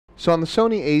So on the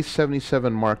Sony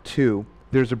A77 Mark II,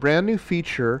 there's a brand new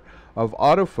feature of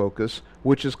autofocus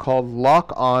which is called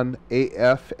Lock-On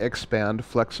AF Expand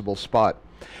Flexible Spot.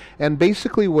 And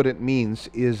basically what it means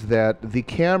is that the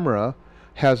camera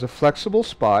has a flexible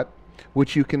spot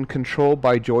which you can control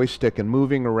by joystick and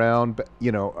moving around,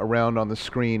 around on the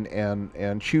screen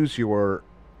and choose your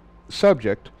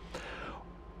subject.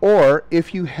 Or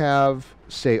if you have,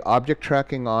 say, object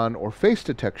tracking on or face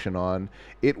detection on,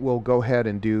 it will go ahead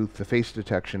and do the face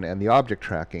detection and the object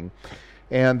tracking.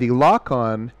 And the lock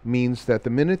on means that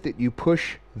the minute that you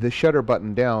push the shutter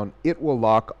button down, it will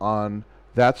lock on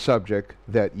that subject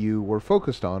that you were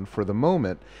focused on for the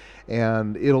moment.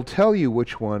 And it'll tell you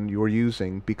which one you're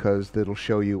using because it'll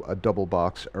show you a double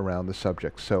box around the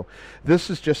subject. So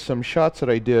this is just some shots that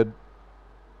I did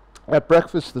at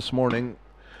breakfast this morning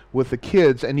with the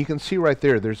kids, and you can see right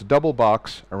there there's a double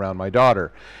box around my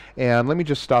daughter. And let me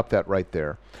just stop that right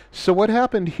there. So what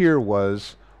happened here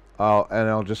was, and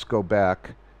I'll just go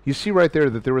back, you see right there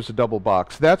that there was a double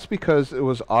box. That's because it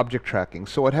was object tracking.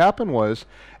 So what happened was,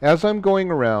 as I'm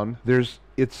going around,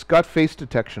 it's got face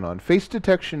detection on. Face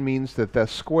detection means that the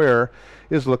square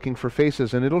is looking for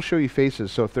faces, and it'll show you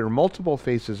faces. So if there are multiple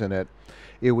faces in it,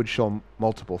 it would show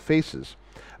multiple faces.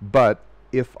 But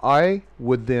if I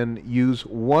would then use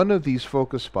one of these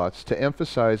focus spots to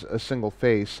emphasize a single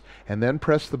face and then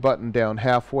press the button down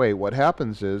halfway, what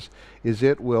happens is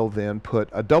it will then put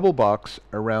a double box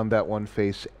around that one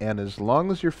face, and as long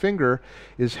as your finger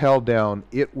is held down,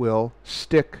 it will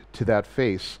stick to that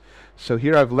face. So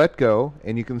here I've let go,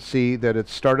 and you can see that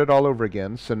it's started all over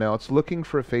again. So now it's looking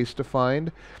for a face to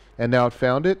find, and now it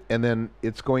found it, and then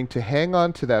it's going to hang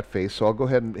on to that face. So I'll go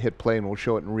ahead and hit play and we'll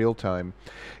show it in real time.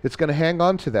 It's going to hang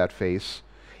on to that face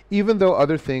even though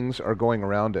other things are going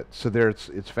around it. So there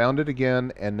it's found it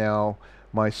again, and now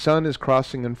my son is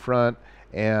crossing in front,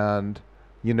 and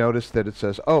you notice that it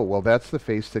says, oh, well, that's the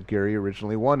face that Gary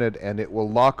originally wanted, and it will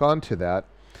lock onto that,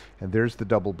 and there's the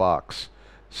double box.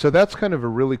 So that's kind of a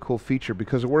really cool feature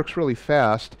because it works really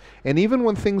fast, and even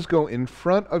when things go in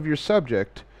front of your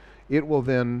subject, it will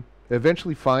then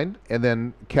eventually find and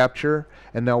then capture.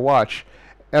 And now watch.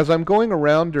 As I'm going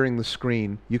around during the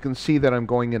screen, you can see that I'm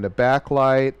going into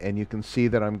backlight, and you can see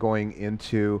that I'm going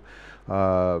into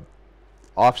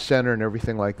off-center and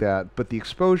everything like that. But the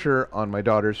exposure on my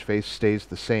daughter's face stays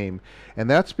the same. And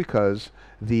that's because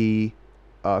the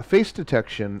face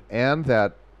detection and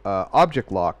that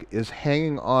object lock is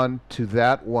hanging on to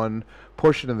that one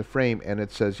portion of the frame, and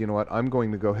it says, you know what, I'm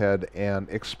going to go ahead and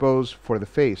expose for the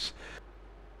face.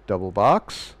 Double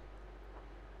box.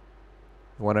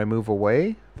 When I move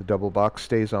away, the double box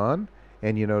stays on,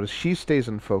 and you notice she stays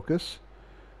in focus.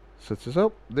 So it says,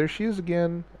 oh, there she is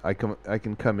again. I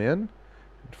can come in,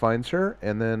 it finds her,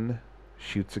 and then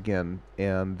shoots again,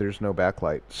 and there's no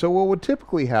backlight. So what would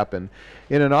typically happen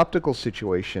in an optical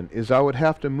situation is I would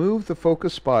have to move the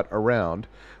focus spot around,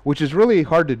 which is really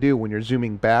hard to do when you're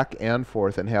zooming back and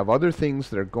forth and have other things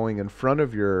that are going in front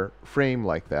of your frame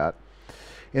like that.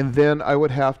 And then I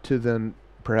would have to then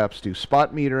perhaps do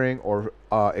spot metering or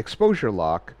exposure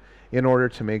lock in order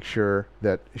to make sure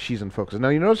that she's in focus. Now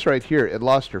you notice right here it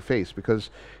lost her face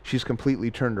because she's completely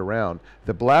turned around.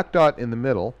 The black dot in the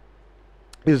middle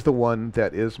is the one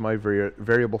that is my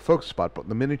variable focus spot, but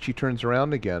the minute she turns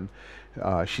around again,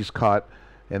 she's caught,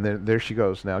 and then there she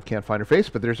goes. Now it can't find her face,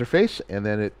 but there's her face, and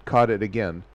then it caught it again.